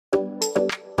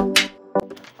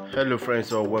Hello friends,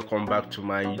 so welcome back to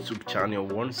my YouTube channel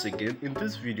once again. In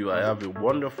this video I have a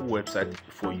wonderful website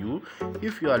for you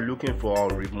if you are looking for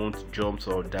remote jobs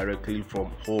or directly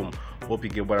from home. Hope you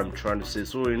get what I'm trying to say.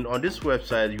 So on this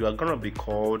website you are gonna be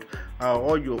called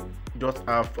all you just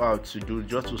have to do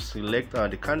just to select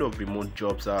the kind of remote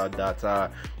jobs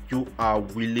that you are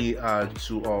willing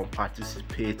to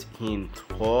participate in,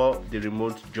 or the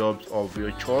remote jobs of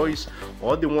your choice,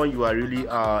 or the one you are really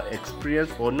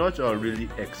experienced or not really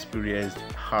experienced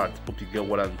hard. Hope you get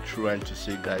what I'm trying to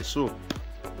say, guys. So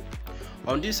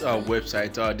on this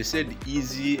website they said the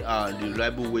easy and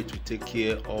reliable way to take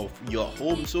care of your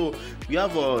home. So we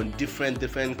have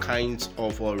different kinds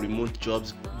of remote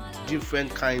jobs, different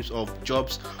kinds of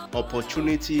jobs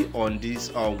opportunity on this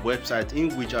website,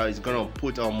 in which is gonna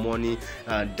put our money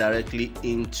directly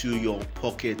into your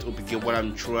pocket. Hope you get what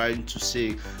I'm trying to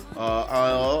say.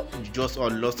 Just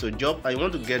lost a job, I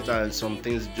want to get some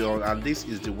things done, and this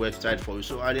is the website for you.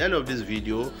 So at the end of this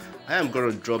video I am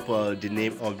gonna drop the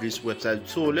name of this website.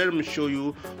 So let me show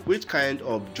you which kind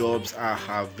of jobs are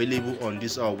available on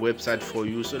this website for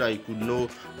you, so that you could know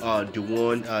the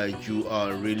one you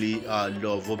really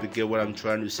love. Hope you get what I'm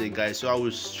trying to say, guys. So I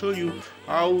will show you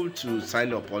how to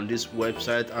sign up on this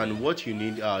website and what you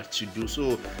need to do.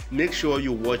 So make sure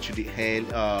you watch the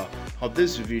end of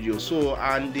this video. So,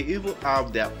 and they even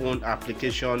have their own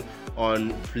application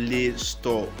on Play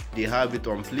Store. They have it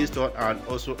on Play Store and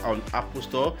also on Apple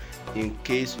Store in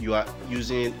case you are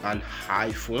using an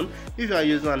iPhone. If you are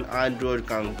using an Android, you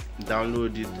can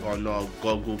download it on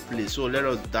Google Play. So let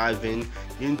us dive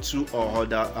into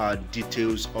other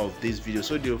details of this video.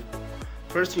 So the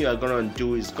first thing you are gonna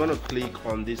do is gonna click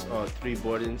on these three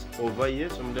buttons over here.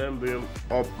 So I'm gonna bring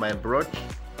up my brush.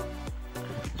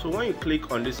 So when you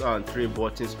click on these three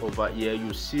buttons over here,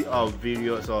 you see our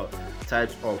various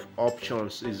types of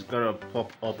options is gonna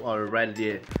pop up right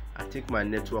there. I think my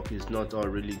network is not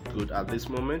really good at this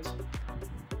moment.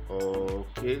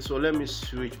 Okay, so let me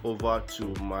switch over to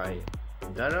my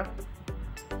data.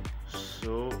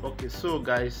 So okay, so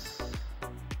guys,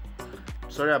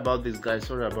 sorry about this, guys.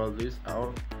 Sorry about this. I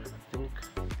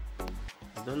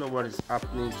don't know what is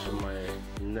happening to my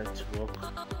network.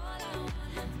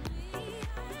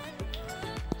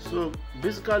 So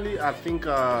basically I think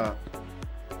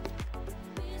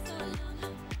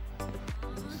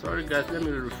sorry guys, let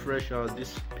me refresh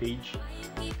this page.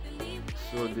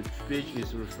 So the page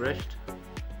is refreshed,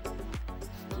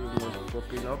 still not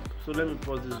popping up. So let me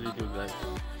pause this video, guys.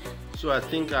 So I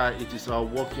think it is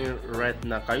working right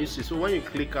now. Can you see? So when you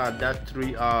click that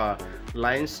three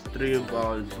lines, three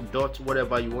dots,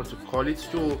 whatever you want to call it,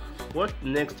 so what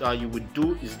next you would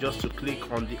do is just to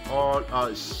click on the all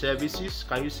services.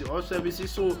 Can you see all services?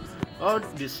 So all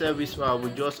the service will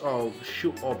just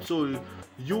show up. So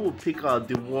you will pick out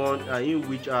the one in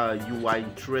which you are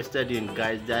interested in,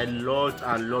 guys. There are lots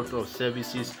and lots of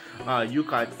services you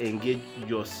can engage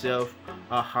yourself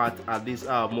at this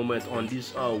moment on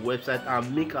this website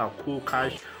and make a cool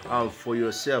cash for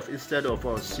yourself instead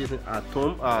of sitting at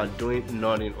home doing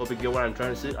nothing. Hope you get what I'm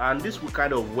trying to say. And this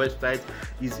kind of website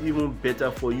is even better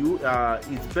for you.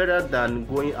 It's better than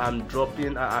going and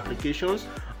dropping applications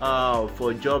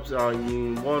for jobs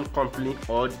in one company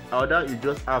or other. You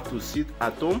just have to sit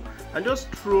at home and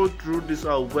just scroll through this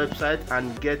website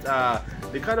and get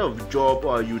the kind of job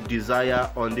you desire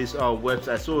on this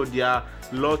website. So there are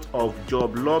lots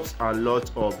and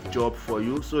lots of job for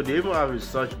you. So they even have a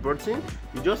search button.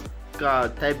 You just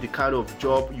type the kind of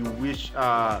job you wish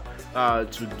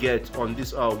to get on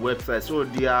this website. So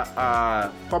there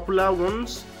are popular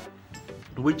ones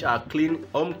which are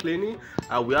home cleaning.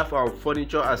 We have our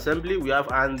furniture assembly, we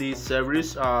have handy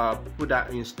service, people that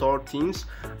install things,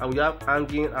 and we have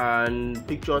hanging and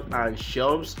pictures and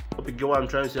shelves. Hope you get what I'm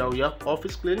trying to say. And we have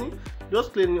office cleaning,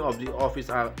 just cleaning of the office,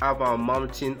 and have a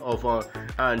mounting of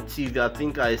and TV. I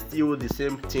think I still the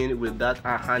same thing with that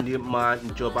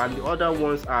handyman job. And the other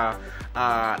ones are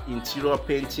interior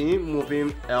painting,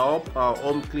 moving help,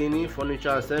 home cleaning,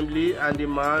 furniture assembly,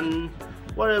 handyman,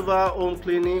 whatever, home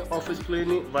cleaning, office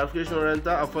cleaning, verification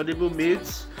rental, affordable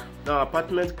beds,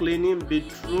 apartment cleaning,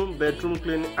 bedroom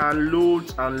cleaning, and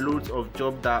loads of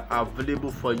jobs that are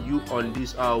available for you on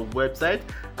this website.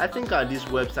 I think this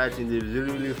website is a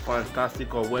really fantastic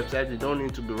website. You don't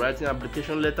need to be writing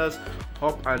application letters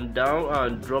up and down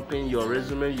and dropping your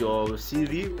resume, your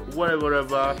CV,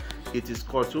 whatever it is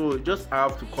called. So just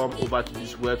have to come over to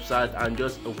this website and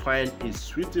just find a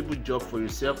suitable job for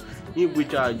yourself in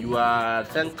which you are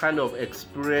some kind of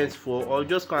experience for, or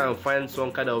just kind of find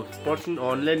some kind of person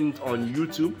or learning on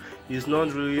YouTube it's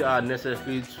not really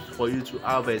necessary for you to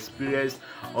have experience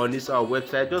on this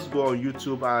website. Just go on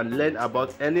YouTube and learn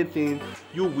about anything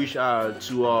you wish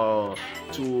to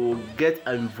get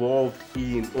involved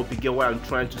in. Hope you get what I'm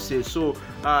trying to say. So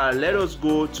let us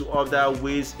go to other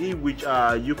ways in which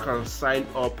you can sign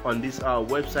up on this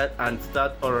website and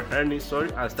start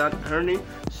earning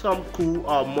some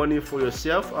cool money for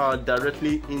yourself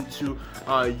directly into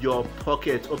your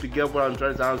pocket. Hope you get what I'm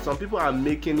trying to say. And some people are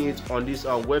making it on this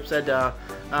website that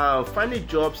finding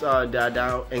jobs that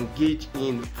are engaged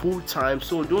in full time.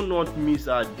 So do not miss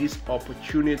this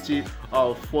opportunity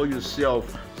for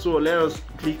yourself. So let us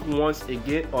click once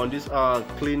again on this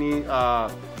cleaning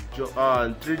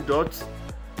 3 dots.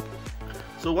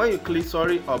 So when you click,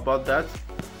 sorry about that.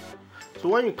 So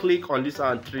when you click on this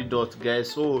 3 dots,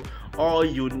 guys, so all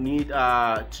you need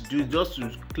to do is just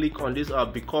to click on this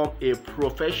become a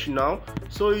professional.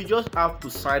 So you just have to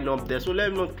sign up there. So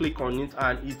let me not click on it,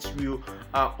 and it will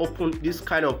open this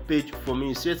kind of page for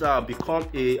me. It says become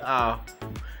a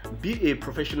be a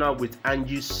professional with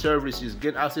Angie Services.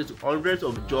 Get access to hundreds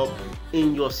of jobs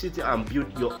in your city and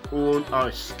build your own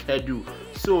schedule.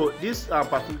 So this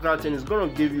particular thing is going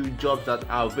to give you jobs that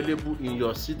are available in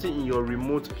your city, in your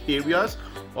remote areas,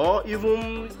 or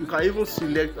even you can even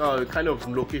select kind of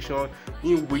location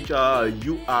in which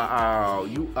you are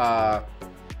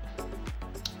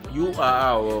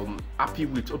happy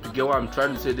with. Hope you get what I'm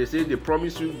trying to say. They say they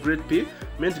promise you great pay,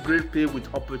 meant great pay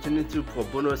with opportunity for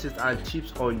bonuses and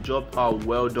tips on job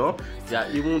well done. There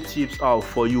are even tips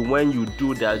for you when you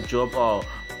do that job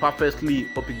perfectly.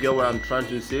 Hope you get what I'm trying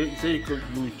to say. Say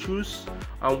you choose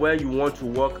and where you want to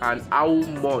work and how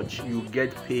much you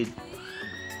get paid.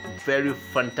 Very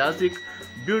fantastic.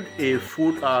 Build a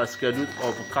full schedule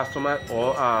of customer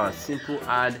or simple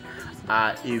add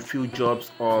a few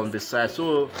jobs on the site.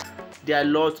 So there are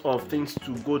lots of things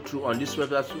to go through on this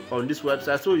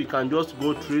website, so you can just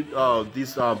go through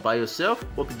this by yourself.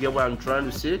 Hope you get what I'm trying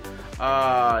to say.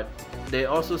 They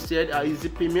also said easy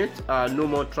payment, no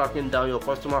more tracking down your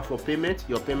customer for payment.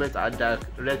 Your payments are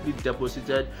directly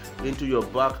deposited into your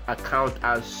bank account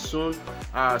as soon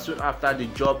after the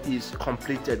job is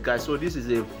completed, guys. So this is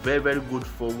a very good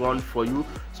one for you.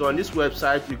 So on this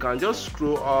website you can just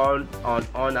scroll on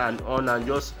and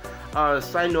just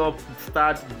sign up,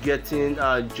 start getting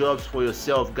jobs for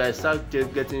yourself, guys. Start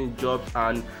getting jobs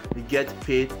and get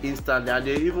paid instantly. And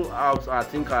they even have, I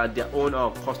think, their own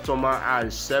customer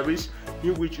and service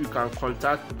in which you can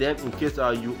contact them in case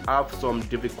you have some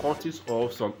difficulties or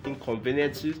some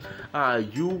inconveniences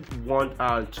you want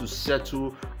to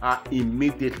settle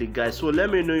immediately, guys. So let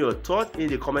me know your thoughts in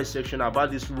the comment section about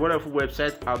this wonderful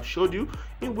website I've showed you,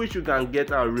 in which you can get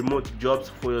remote jobs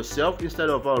for yourself instead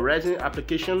of writing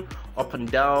application up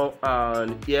and down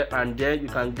here and there. You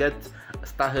can get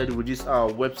started with this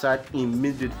website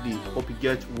immediately. Hope you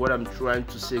get what I'm trying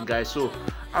to say, guys. So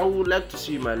I would like to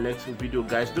see you in my next video,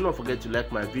 guys. Do not forget to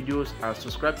like my videos and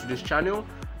subscribe to this channel.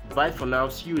 Bye for now.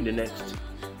 See you in the next.